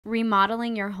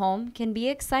Remodeling your home can be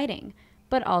exciting,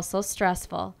 but also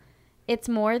stressful. It's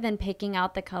more than picking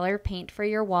out the color paint for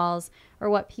your walls or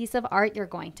what piece of art you're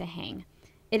going to hang.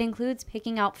 It includes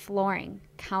picking out flooring,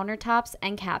 countertops,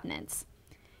 and cabinets.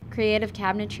 Creative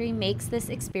Cabinetry makes this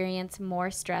experience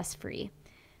more stress-free.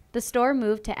 The store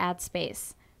moved to add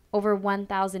space, over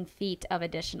 1,000 feet of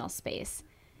additional space.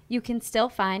 You can still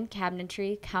find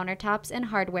cabinetry, countertops, and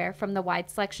hardware from the wide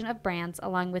selection of brands,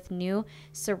 along with new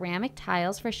ceramic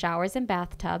tiles for showers and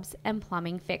bathtubs and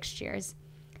plumbing fixtures.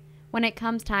 When it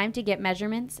comes time to get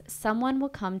measurements, someone will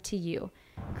come to you.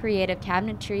 Creative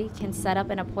Cabinetry can set up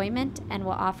an appointment and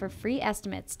will offer free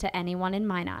estimates to anyone in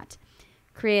Minot.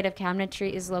 Creative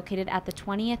Cabinetry is located at the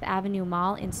 20th Avenue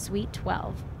Mall in Suite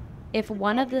 12. If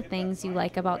one of the things you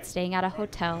like about staying at a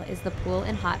hotel is the pool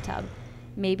and hot tub,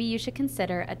 maybe you should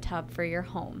consider a tub for your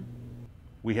home.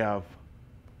 We have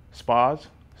spas,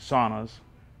 saunas,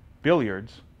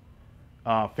 billiards,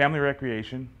 family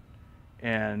recreation,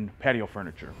 and patio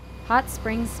furniture.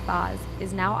 HotSprings Spas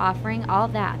is now offering all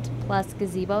that, plus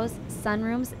gazebos,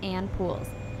 sunrooms, and pools,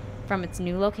 from its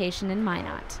new location in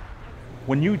Minot.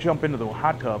 When you jump into the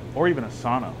hot tub or even a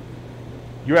sauna,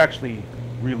 you're actually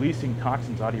releasing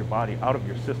toxins out of your body, out of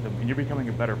your system, and you're becoming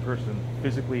a better person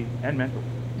physically and mentally.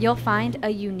 You'll find a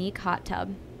unique hot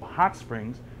tub.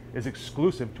 HotSprings is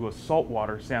exclusive to a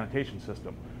saltwater sanitation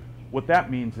system. What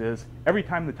that means is every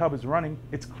time the tub is running,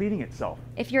 it's cleaning itself.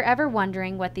 If you're ever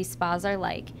wondering what these spas are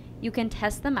like, you can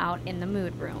test them out in the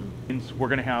mood room. We're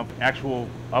going to have actual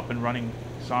up and running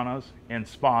saunas and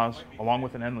spas along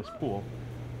with an endless pool,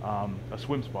 a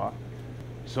swim spa.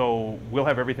 So we'll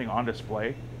have everything on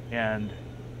display, and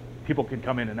people can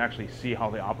come in and actually see how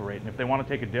they operate. And if they want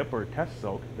to take a dip or a test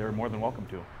soak, they're more than welcome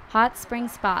to. Hot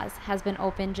Springs Spas has been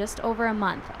open just over a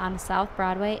month on South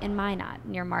Broadway in Minot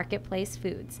near Marketplace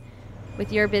Foods.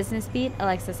 With your business beat,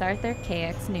 Alexis Arthur,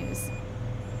 KX News.